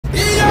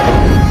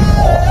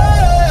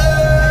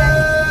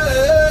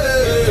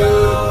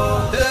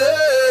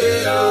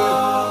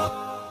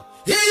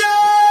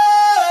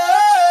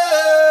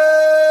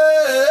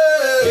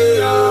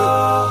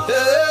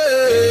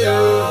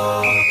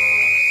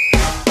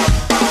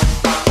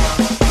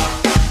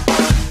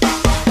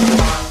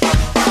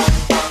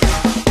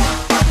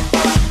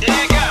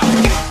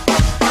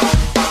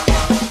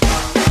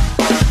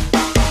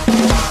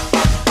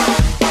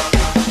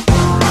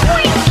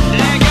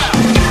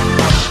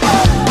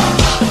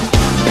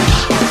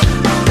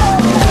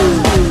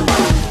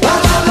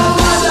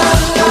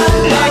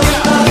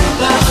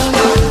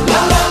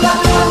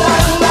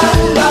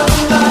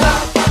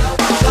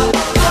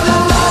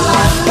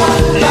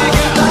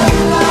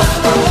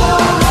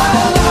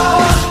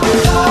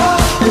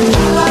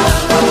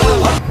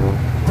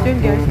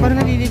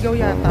daw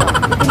yata.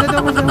 Wala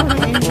daw kasi ako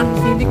ng NGC.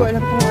 Hindi ko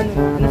alam kung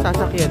ano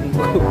sasakyan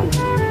ko.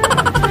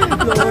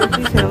 Lord,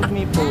 please help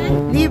me po.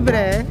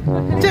 Libre?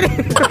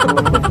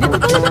 Dito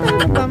tayo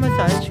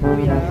magmamassage,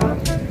 kuya.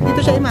 Dito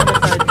siya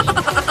i-massage.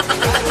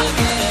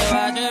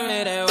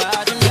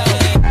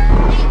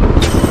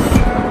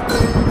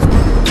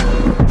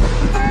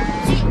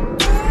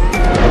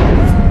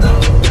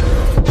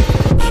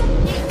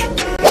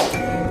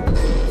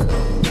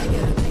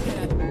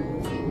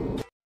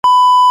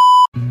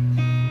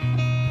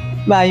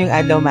 Maayong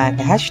adlaw man.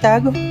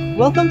 Hashtag,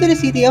 welcome to the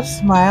city of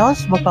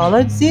smiles,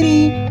 Bacolod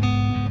City.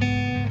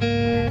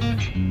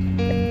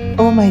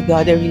 Oh my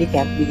God, I really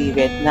can't believe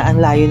it na ang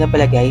layo na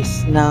pala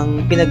guys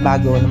ng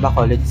pinagbago ng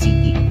Bacolod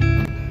City.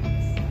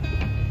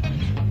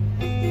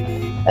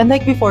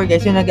 Unlike before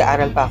guys, yung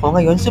nag-aaral pa ako,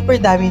 ngayon super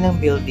dami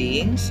ng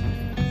buildings.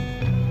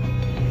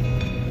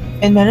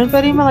 And meron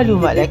pa rin mga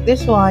luma like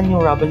this one,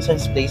 yung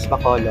Robinson's Place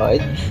Bacolod.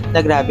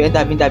 Na grabe, ang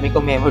dami-dami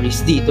kong memories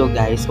dito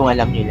guys, kung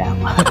alam nyo lang.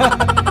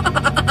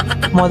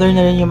 Modern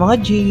na rin yung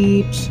mga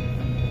jeeps.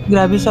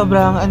 Grabe,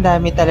 sobrang ang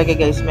dami talaga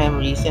guys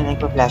memories na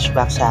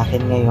nagpa-flashback sa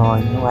akin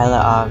ngayon while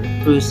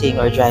cruising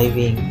or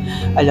driving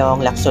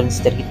along Lacson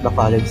Street,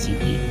 Bacolod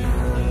City.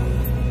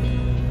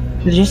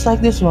 Just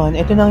like this one,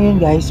 ito na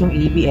yun guys, yung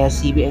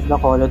ABS-CBN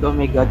Bacolod. Oh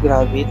my God,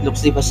 grabe, it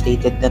looks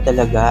devastated na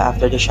talaga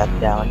after the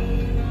shutdown.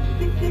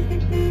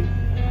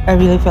 I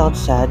really felt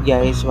sad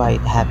guys why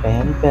it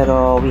happened,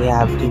 pero we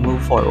have to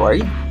move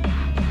forward.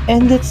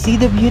 And let's see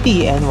the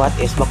beauty and what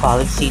is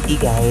Bacolod City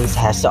guys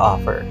has to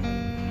offer.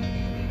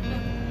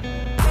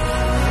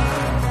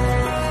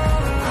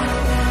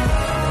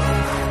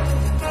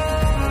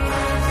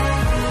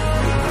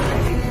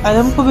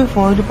 Alam ko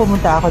before na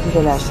pumunta ako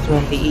dito last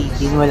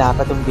 2018, wala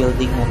pa tong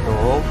building na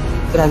to.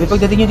 Grabe,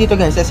 pagdating nyo dito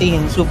guys, as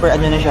in super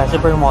ano na siya,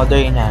 super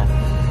modern na.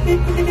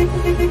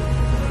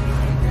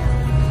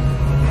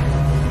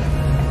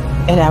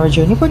 And our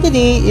journey for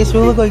today is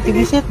we will going to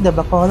visit the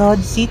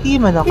Bacolod City,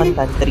 MANOKAN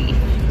country.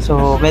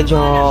 So,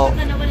 medyo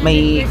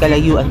may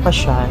kalayuan pa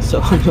siya.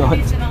 So, yun.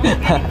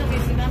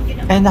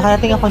 And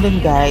nakarating ako dun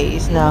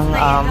guys ng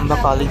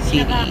Bacolod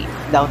City,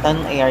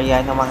 downtown area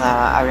ng mga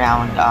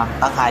around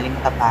tanghaling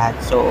tapat.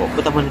 So,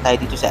 punta muna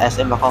tayo dito sa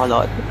SM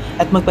Bacolod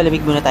at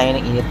magpalamig muna tayo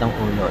ng init ng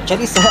ulo.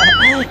 Charis!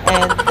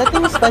 And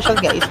nothing special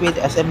guys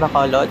with SM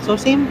Bacolod. So,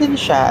 same din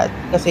siya.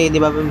 Kasi, di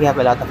ba, we have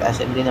a lot of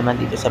SM din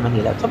naman dito sa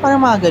Manila. So,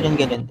 parang mga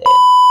ganyan-ganyan din.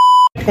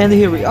 And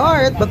here we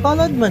are at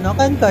Bacolod,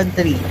 MANOKAN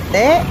country.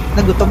 Te,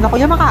 nagutom na ko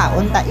yung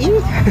makaon, tai.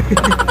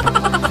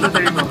 So,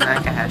 there you go,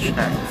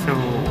 hashtag. So,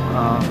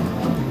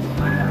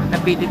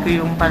 napili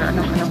ko yung parang,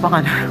 ano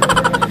pangalan?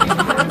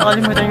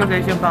 Nakalimutan ko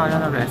guys yung pangalan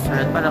ng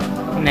restaurant. Parang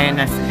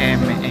Nenas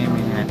M&M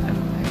yata.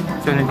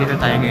 So, nandito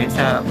tayo ngayon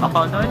sa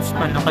Bacolod,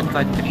 MANOKAN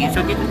country.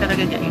 So, dito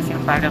talaga guys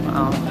yung parang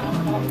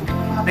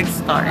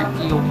nag-start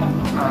yung,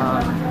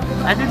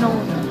 I don't know,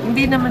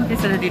 hindi naman din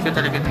sila dito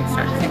talaga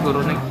nag-start. Siguro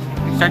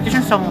nag-start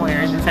siya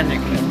somewhere sa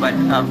Negros. But,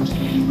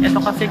 ito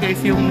kasi guys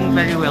yung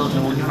very well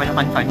known, yung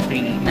MANOKAN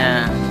country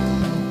na,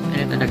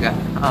 ano talaga,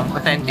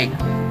 authentic,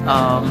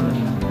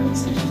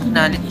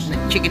 na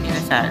chicken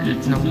inasal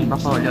ng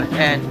Bacolod.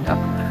 And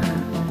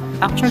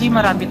actually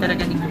marami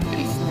talaga dito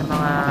guys na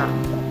mga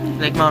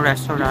like mga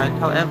restaurant.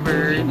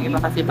 However, yung iba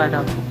kasi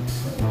parang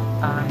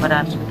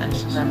maraming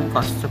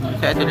customer.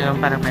 So ito na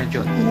parang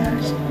medyo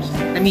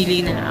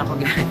namili na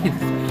ako guys.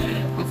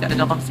 Kung sa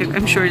ano kasi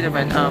I'm sure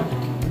naman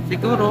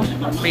siguro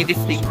may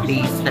distinct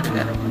place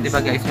talaga. Diba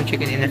guys, yung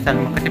chicken inasal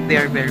kasi they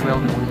are very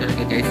well known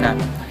talaga guys sa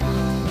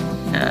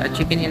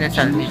chicken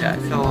inasal nila.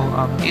 So,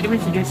 it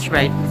was just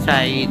right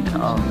beside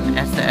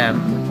SM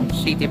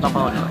City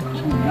Bacolod.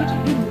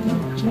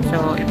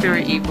 So, if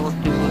you're able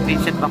to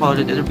visit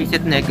Bacolod or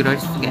visit Negros,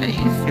 guys,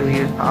 so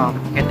you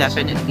can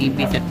definitely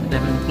visit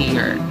them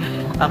here.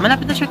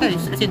 Malapit na siya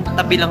guys, as in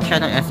tabi lang siya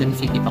ng SM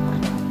City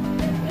Bacolod.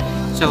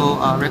 So,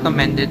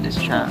 recommended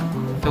siya.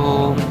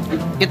 So,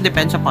 it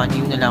depends upon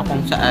you na lang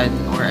kung saan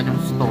or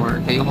anong store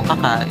kayo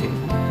makakain.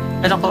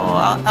 Pero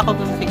ako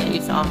gusto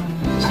guys,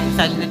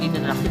 saan na dito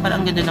na lang.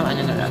 Parang ang ganda ng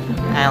ano na lang.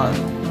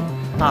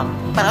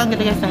 Parang ang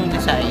ganda guys ng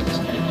design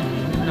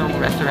ng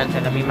restaurant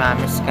na may mga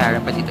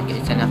mascara pa dito guys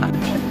sa naka.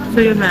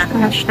 So yun na,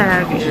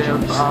 hashtag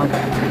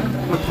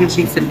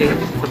mag-visit din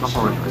dito sa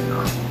Bacolod.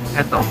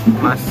 Ito,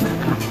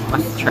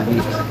 must try.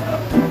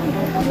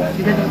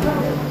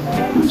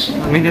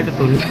 May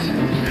natutulog.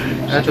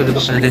 Natutulog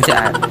ko pala din si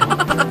Anne.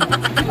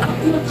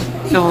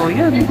 So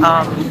yun,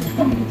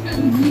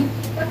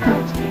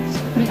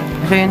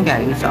 so yun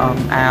guys,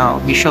 I'll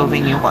be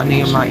showing you kung ano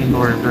yung mga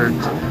in-order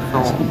ko.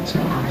 So,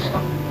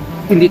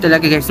 hindi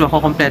talaga guys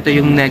makukompleto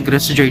yung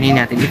Negros journey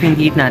natin if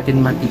hindi natin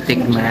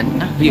matitigman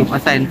yung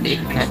authentic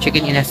na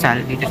chicken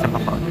inasal dito sa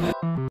Bacolod.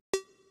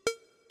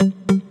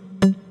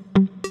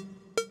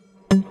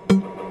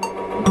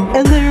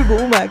 And there you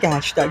go mga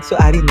hashtag. So,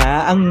 ari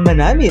na ang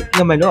manamit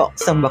na manok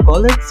sa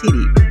Bacolod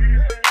City.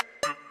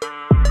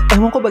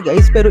 Ewan ko ba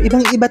guys, pero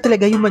ibang-iba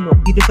talaga yung manok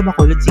dito sa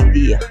Bacolod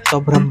City.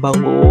 Sobrang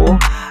bango,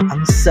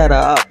 ang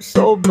sarap,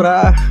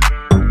 sobra.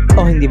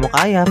 Oh, hindi mo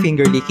kaya,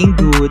 finger licking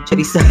good,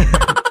 charisa.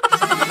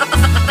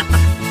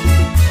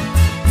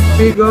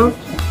 Igo?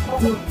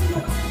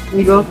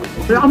 Igo?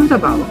 Wala ka mong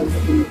sabaw?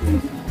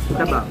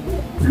 Sabaw?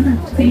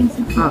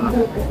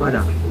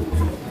 Wala.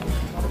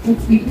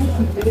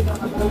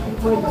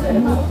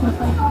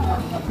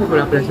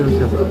 Wala pala sa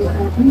sabaw.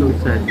 So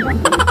sad.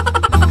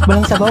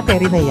 Walang sabaw,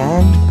 carry na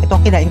yan. Ito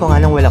ang kinain ko nga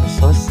lang walang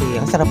sauce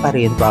eh. Ang sarap pa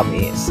rin,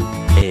 promise.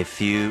 A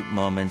few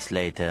moments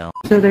later.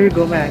 So there you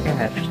go, mga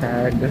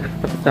ka-hashtag.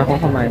 Tapos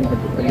ako kumain at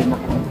pagkalim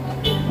ako.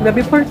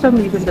 Grabe, for some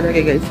reason talaga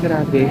guys,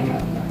 grabe.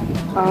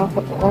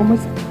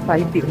 Almost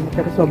 5 p.m.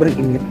 pero sobrang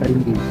init pa rin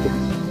dito.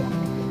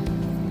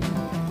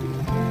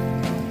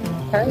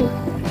 Ay,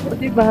 o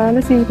diba?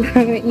 Lasing ko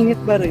lang, init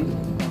pa rin.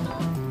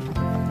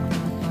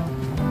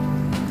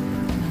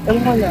 Alam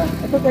mo na,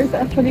 ito guys,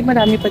 actually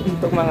marami pa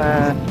dito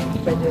mga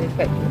pwede rin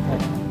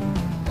kainan.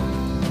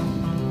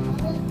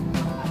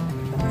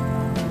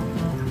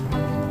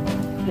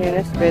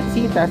 Yes,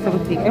 Betsita,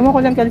 something. Ewan ko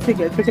lang kasi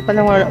guys, kasi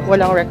palang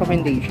walang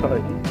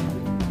recommendation.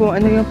 Kung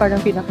ano yung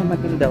parang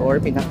pinakamaganda or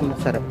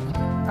pinakamasarap.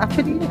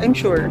 Actually, I'm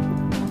sure,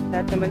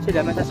 lahat naman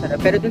sila masasarap.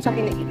 Pero dun sa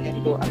kinainan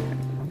ko,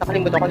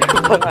 nakalimutan ko na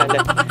yung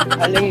pangalan.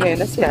 Alam mo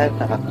yun,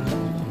 yata.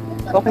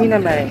 Okay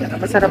naman,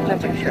 masarap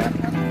naman siya.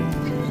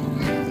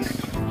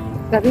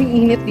 Sabi yung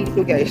init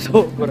dito guys,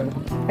 sobra.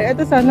 Eh,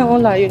 ito sana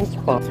all Lions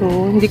pa. So,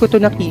 hindi ko to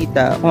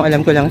nakita. Kung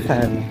alam ko lang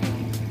sana.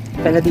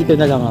 Kaya dito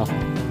na lang ako.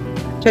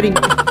 Charing.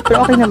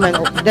 Pero okay naman.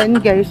 Then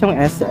guys, yung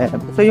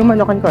SM. So, yung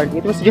Manokan card,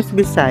 it was just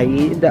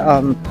beside the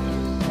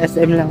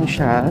SM lang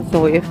siya.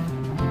 So, if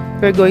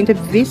we're going to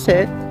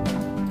visit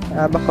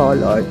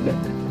Bacolod,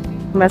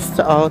 must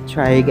all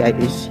try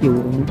guys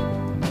yung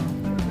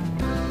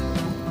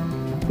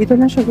dito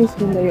na siya guys,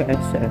 yun na yung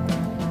SM.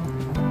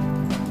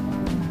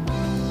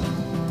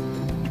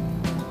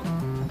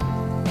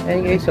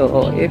 And guys, so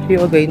if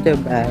you're going to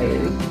buy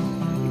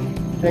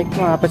like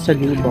mga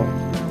pasalubong,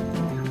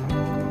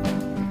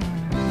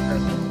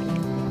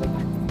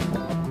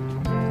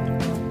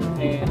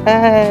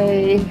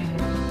 hi!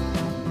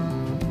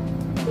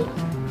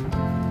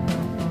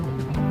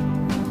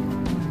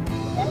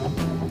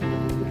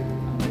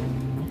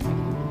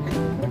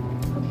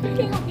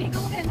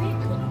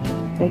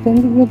 I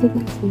can't believe it.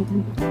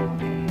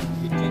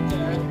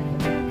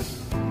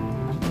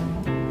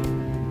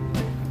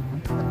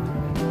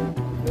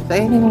 So,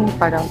 ayun yung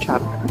parang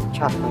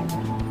chocolate.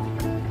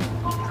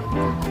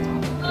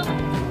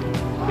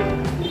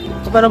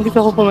 So, parang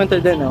gusto ko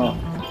pumunta din,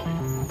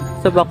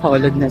 sa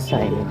Bacolod na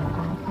side.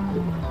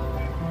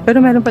 Pero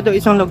meron pa daw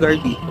isang lugar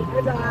dito.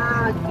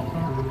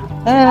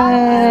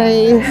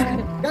 Hi!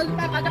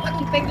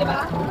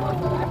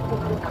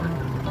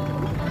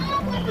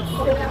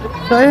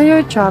 So, ayun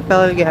yung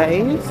chapel,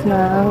 guys,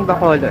 ng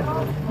Bacolod.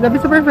 Grabe,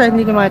 super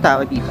friendly ng mga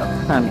tao dito.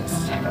 Promise.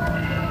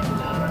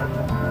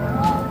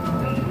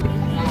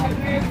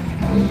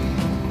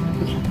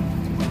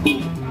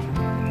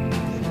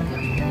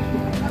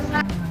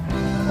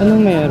 Anong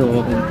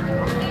meron?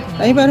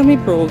 Ay, parang may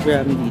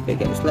program dito,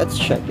 guys.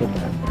 Let's check it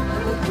out.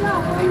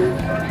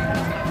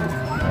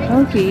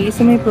 Okay,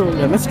 so may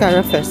program.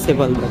 Mascara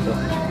Festival ba to?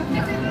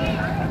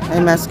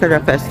 Ay,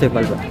 Mascara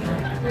Festival ba?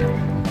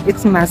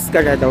 It's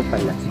mascara daw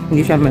pala.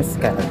 Hindi siya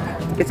mascara.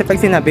 Kasi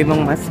pag sinabi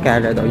mong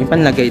mascara daw, yung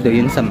panlagay daw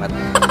yun sa mata.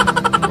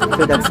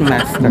 So that's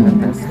Mascara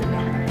Festival.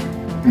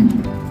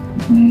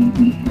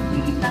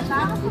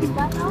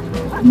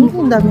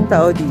 Ang daming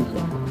tao dito.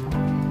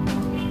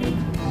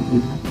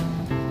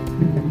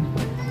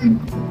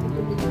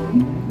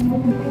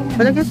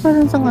 But I guess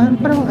parang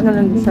ano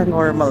lang sa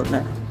normal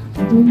na.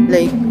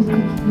 Like,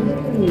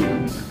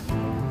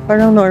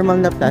 parang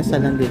normal na plaza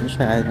lang din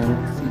siya.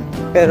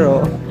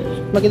 Pero,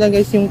 maganda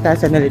guys yung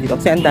plaza nila dito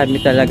kasi ang dami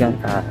talagang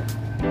tao.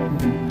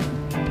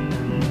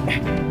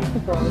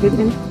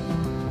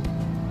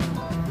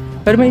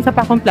 Pero may isa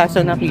pa akong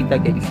plaza nakita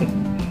guys.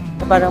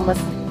 Parang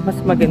mas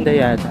maganda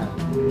yata.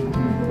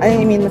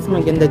 I mean, mas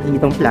maganda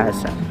ditong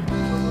plaza.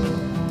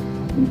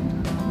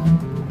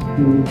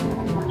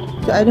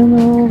 So, I don't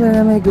know where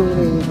am I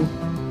going.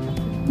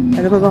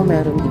 Ano ba bang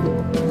meron dito?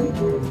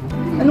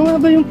 Ano nga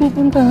ba yung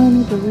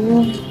pupuntahan ko?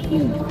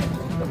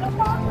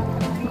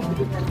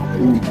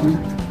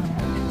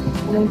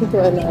 Hindi ko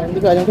alam. Hindi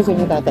ko alam kasi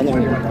yung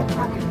tatanungin ko.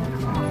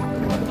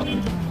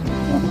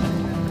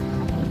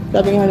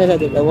 Sabi nga nila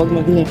dito, huwag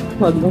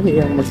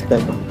maghiyang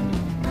magstag.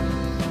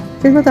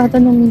 Kasi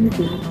tatanungin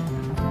ko.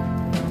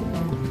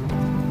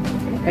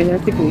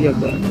 Ayan si Kuya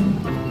ba?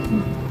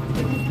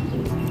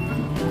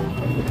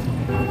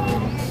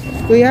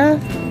 Kuya?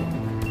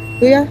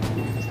 Kuya?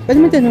 Pwede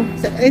mo tanong,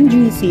 sa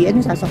NGC, ano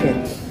sasakyan?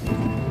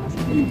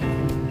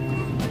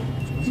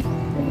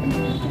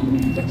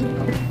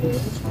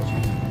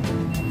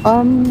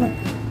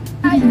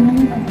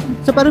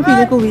 So parang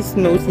feeling ko Wiz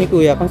knows ni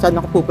Kuya kung saan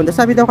ako pupunta.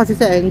 Sabi daw kasi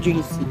sa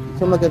NGC.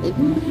 So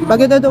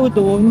maganda daw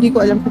doon. Hindi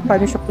ko alam kung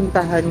paano siya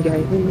puntahan,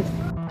 guys.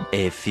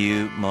 A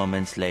few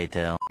moments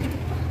later.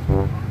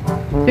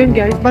 So yun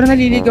guys, parang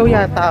naliligaw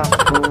yata.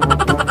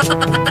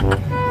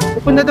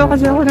 Pupunta daw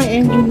kasi ako ng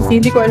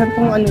NGC. Hindi ko alam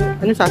kung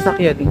ano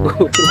sasakyan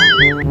ko.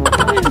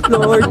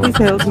 Lord,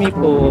 please help me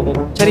po.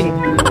 Charing.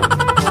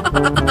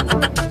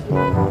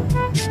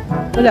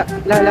 So Wala,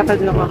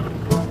 lalakad lang ako.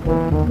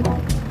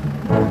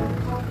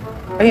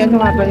 Ay,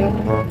 ano nga ba yun?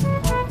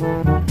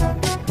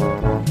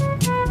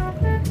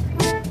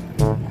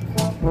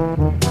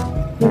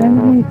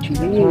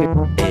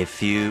 A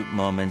few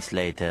moments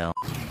later.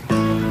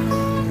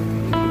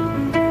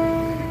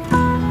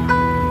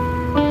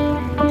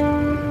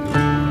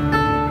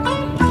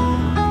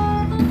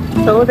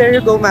 So there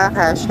you go mga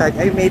hashtag.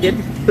 I made it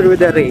through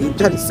the rain.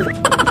 So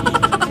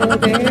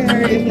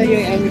there is na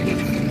yung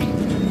NGC.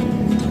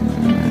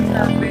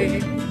 Sabi,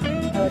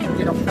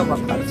 hindi ako sa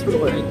wakas.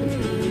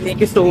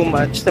 Thank you so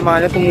much sa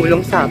mga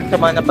tumulong sa akin, sa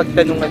mga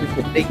napagtanungan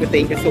ko.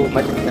 Thank you so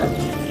much.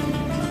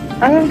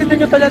 Ang ganda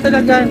nyo pala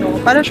talaga, no?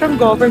 Para siyang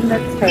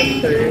government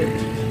center.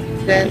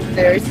 Then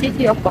there's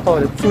City of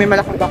Bacolod. May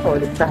malaking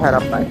Bacolod sa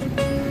harapan.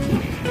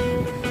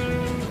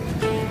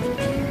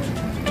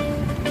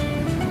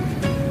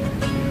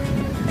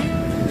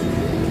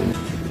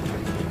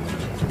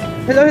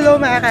 Hello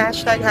mga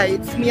hashtag. Hi,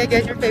 it's me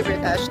again, your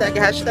favorite hashtag.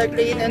 Hashtag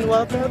Rain, and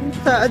welcome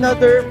sa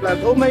another vlog.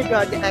 Oh my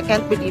god, I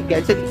can't believe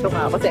guys. Dito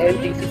nga ako sa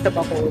NGC sa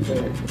Bacolod.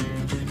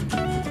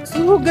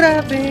 So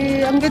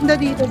grabe, ang ganda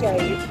dito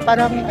guys.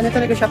 Parang ano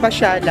talaga siya,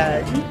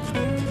 pasyalan.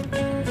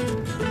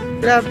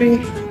 Grabe.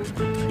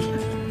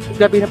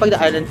 Grabe na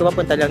pagdaanan ko,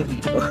 mapunta lang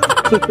dito.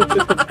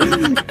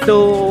 So,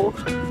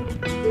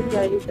 yun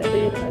guys, ito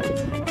yun.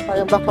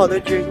 Parang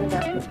Bacolod journey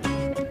na.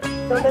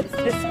 So let's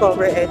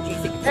discover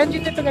NGC.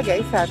 NGC pala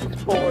guys,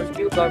 for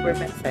new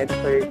government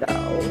center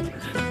daw.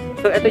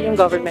 So ito yung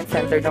government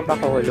center ng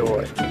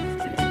Bacolod.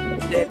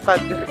 Then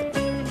pag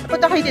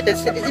punta kayo dito,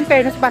 in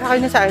fairness, para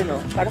kayo nasa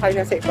ano, para kayo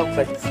nasa ibang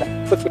bansa.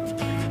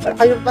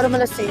 para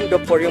mala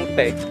Singapore yung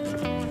peg.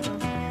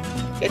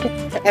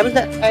 I've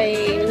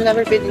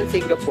never been in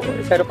Singapore,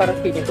 pero parang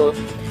feeling ko,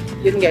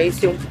 yun guys,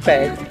 yung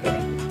peg.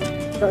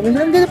 So, ano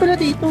lang pala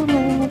dito,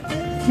 no?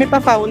 May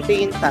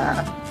pa-fountain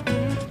pa.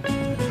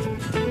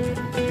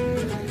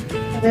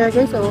 There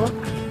guys, oh.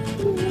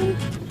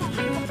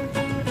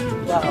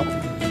 Wow.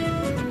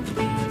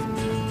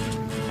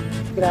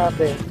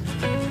 Grabe.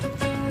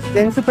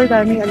 Then super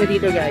daming ano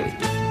dito guys.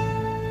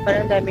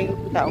 Parang daming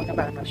taong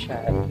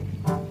namamasyal.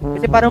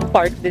 Kasi parang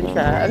park din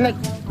siya. Like,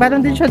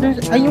 parang din siya dun,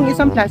 ay yung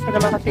isang plaza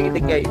naman kasi ito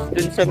guys.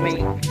 Dun sa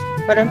may,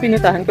 parang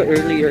pinutahan ko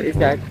earlier is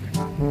that,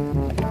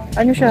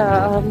 ano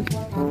siya,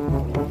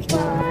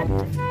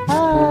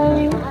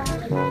 hi!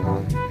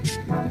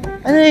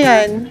 Ano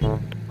yan?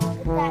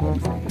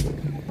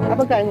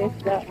 Magkano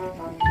isda?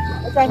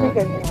 Magkano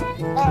ganyan?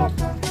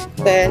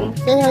 10.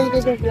 Kaya hi ka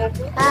dyan.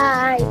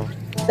 Hi!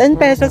 10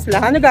 pesos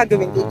lang. Ano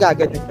gagawin?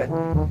 Gaganon ka.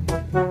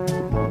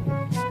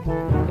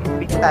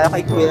 Bigyan tayo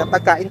kay Kuya.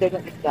 Pagkain daw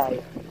ng isda.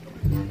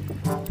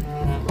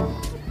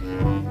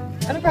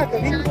 Ano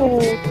gagawin ko?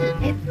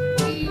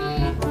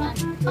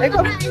 Ay,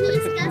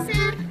 isda,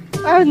 sir.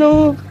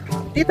 ano?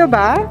 Dito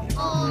ba?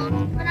 Oo.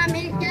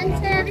 Marami dyan,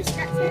 sir.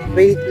 Isda, sir.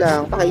 Wait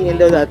lang. Pakainin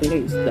daw natin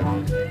yung isda.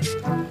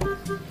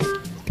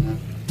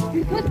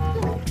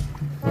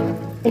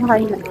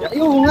 Kain lang.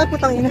 Ayun nga,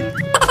 putang ina.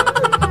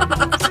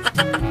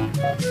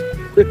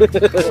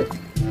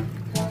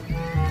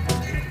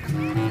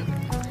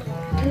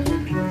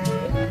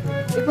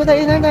 Putang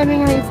ina, dami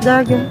nga isda.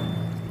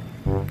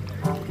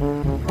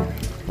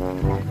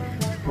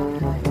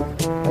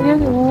 Ayan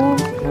o.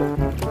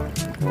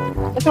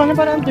 Ito na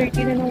parang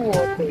dirty na ng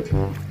water.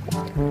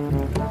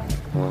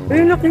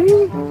 Ayun, laki.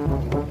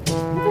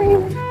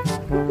 Ayun.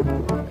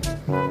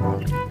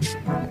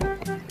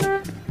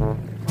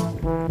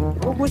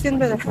 Ubusin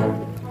ba na?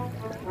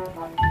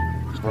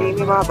 Ayun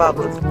yung mga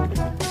bubbles.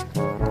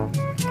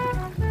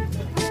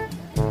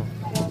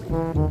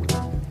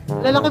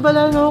 Lalaki ba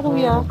lang no,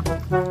 kuya?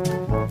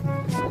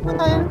 Ano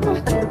tayo?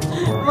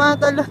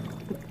 Matalo.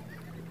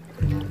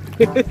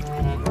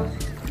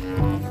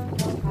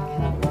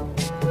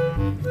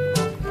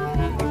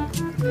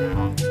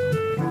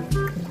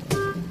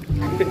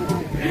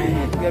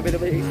 Grabe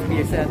naman yung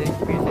experience natin.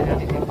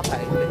 Yung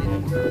pakain ba din.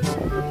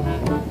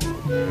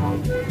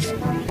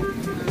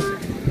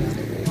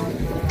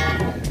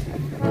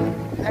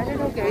 I don't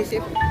know guys,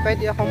 if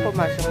pwede akong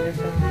pumasok na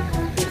sa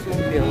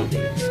mismong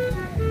building.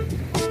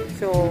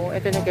 So,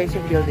 ito na guys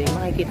yung building.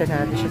 Makikita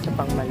natin siya sa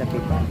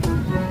pangmalapitan.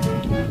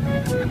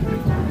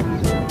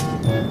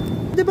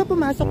 Pwede ba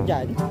pumasok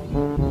dyan?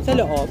 Sa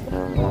loob?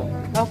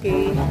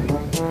 Okay.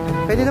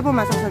 Pwede na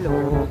pumasok sa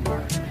loob.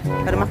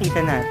 Para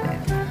makita natin.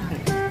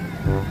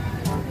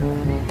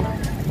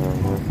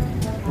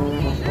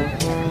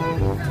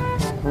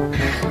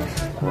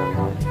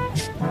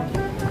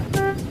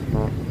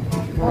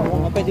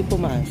 Oo nga, pwede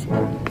pumasok.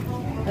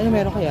 Ano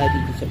meron kaya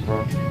dito sa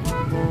loob?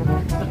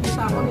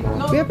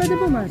 Kaya pwede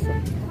pumasok.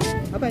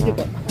 Ah, pwede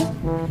po.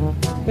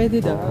 Pwede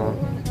daw.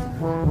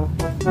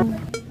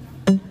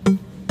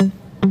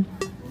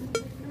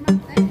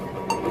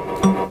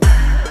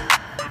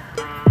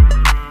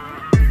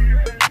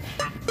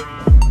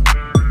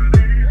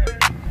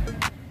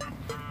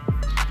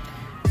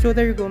 So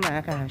there you go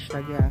mga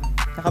ka-hashtag.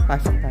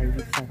 Nakapasok tayo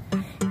sa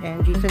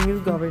NGC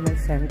New Government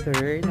Center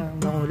ng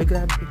Bacolod.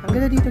 Grabe. Ang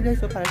ganda dito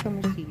guys. So para sa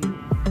museum.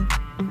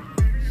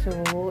 So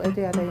ito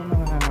yata yung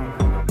mga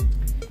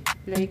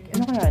Like,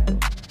 ano kaya ito?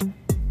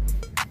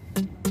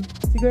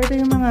 Siguro ito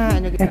yung mga,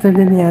 ito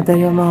din yata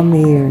yung mga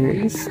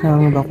mayors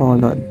ng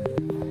Bacolod.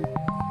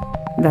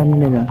 Dami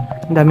nila.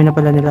 Ang dami na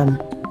pala nila.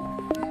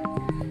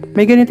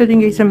 May ganito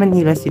din guys sa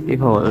Manila City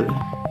Hall.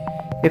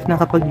 If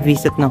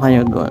nakapag-visit na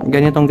kayo doon,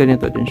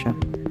 ganito din siya.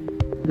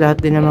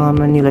 Lahat din ng mga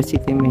Manila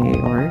City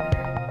Mayor.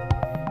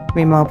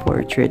 May mga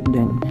portrait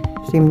din.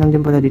 Same lang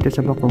din pala dito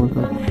sa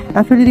Bacolod.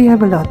 Actually, they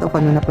have a lot of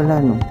ano na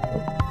pala, no?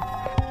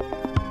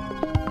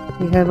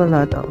 They have a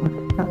lot of...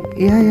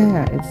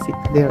 Yeah.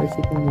 They are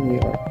City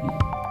Mayor.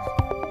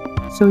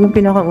 So, yung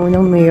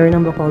pinakaunang mayor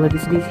ng Bacolod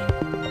is this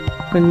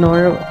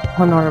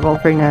Honorable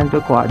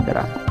Fernando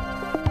Cuadra.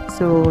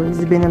 So,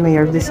 he's been a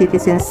mayor of the city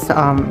since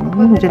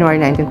January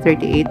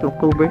 1938 to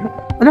October.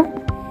 Ano?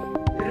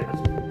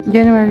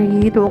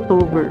 January to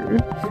October.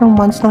 So,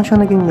 months lang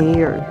siya naging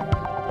mayor.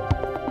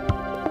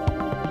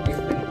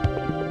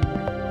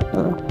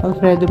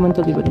 Alfredo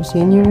Montolivo,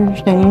 senior,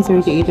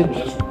 1938.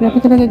 Grabe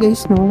talaga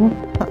guys, no?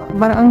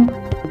 Parang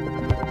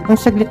ang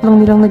saglit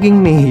lang nilang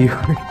naging mayor.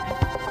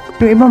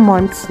 Yung iba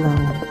months lang.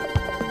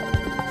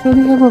 So,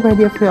 we have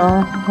already a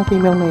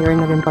female mayor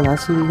na rin pala,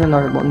 si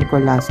Honorable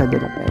Nicolasa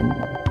de la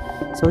Peña.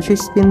 So,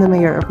 she's been the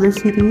mayor of the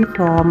city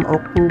from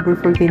October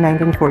 14,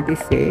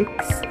 1946,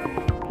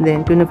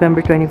 then to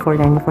November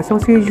 24, 1994.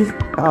 So,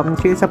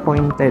 she is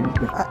appointed.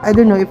 I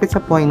don't know if it's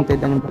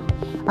appointed. Ano ba?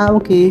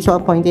 Okay. So,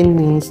 appointed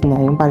means na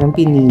yung parang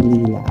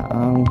pinili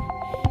lang.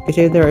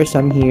 Kasi there are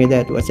some here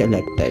that was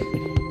elected.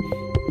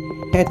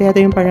 Ito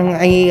yung parang,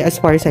 as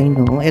far as I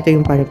know, ito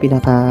yung parang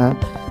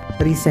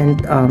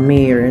pinaka-recent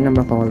mayor ng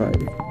Bacolod.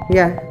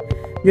 Yeah.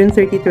 June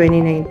 30,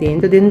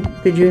 2019 to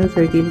June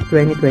 30,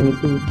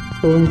 2022.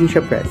 So, hindi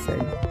siya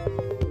present.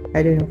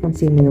 I don't know kung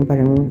sino yung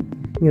parang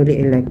newly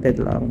elected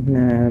lang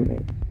na...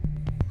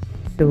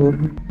 So,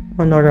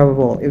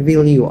 Honorable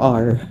Evilio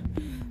R.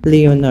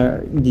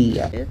 Leonard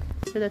Diaz.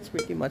 So, that's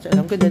pretty much.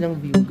 Ang ganda ng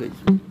view, guys.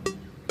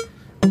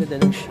 Ang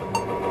ganda ng show.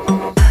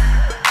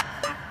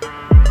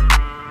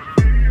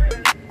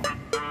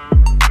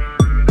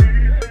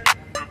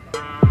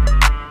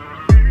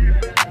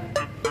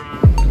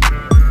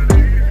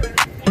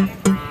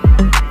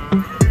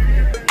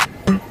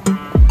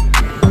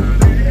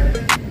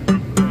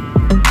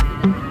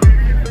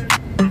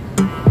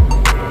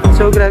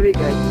 So, grabe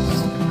guys.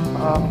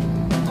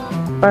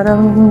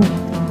 Parang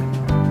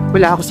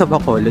wala ako sa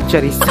Bacolod,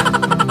 charis.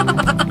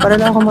 Para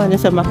lang ako muna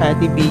sa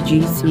Makati,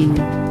 BGC.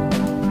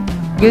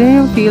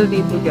 Ganyan yung feel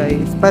dito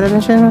guys.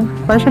 Parang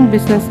siyang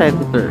business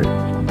center.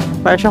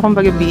 Para siya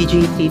kumbaga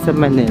BGC sa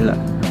Manila.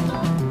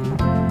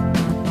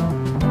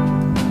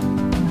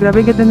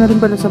 Grabe ganda na rin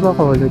pala sa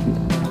Bacolod.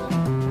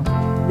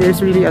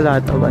 There's really a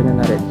lot of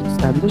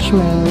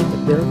establishment,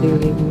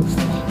 buildings.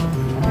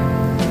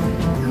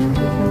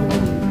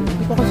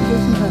 Kasi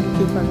guys,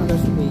 nakakita pa na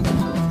kasi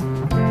Facebook.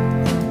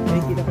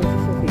 Nakikita kasi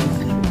sa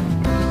Facebook.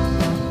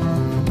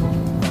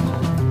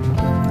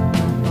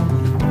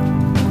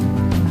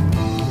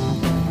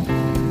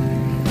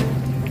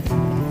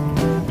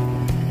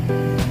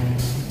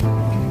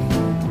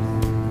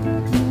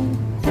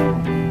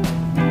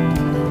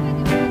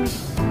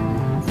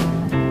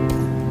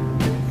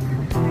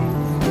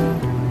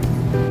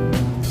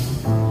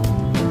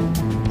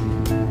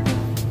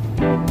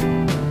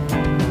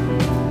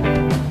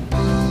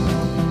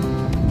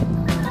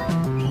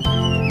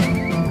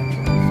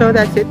 So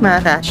that's it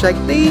mga hashtag.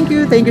 Thank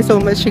you so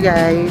much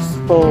guys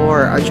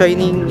for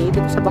joining me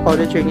dito sa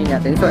Bacolod journey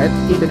natin. So at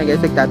dito na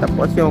guys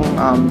nagtatapos yung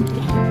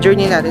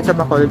journey natin sa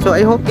Bacolod. So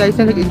I hope guys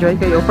na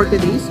nag-enjoy kayo for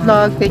today's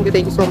vlog. Thank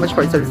you so much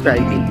for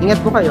subscribing. Ingat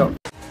po kayo.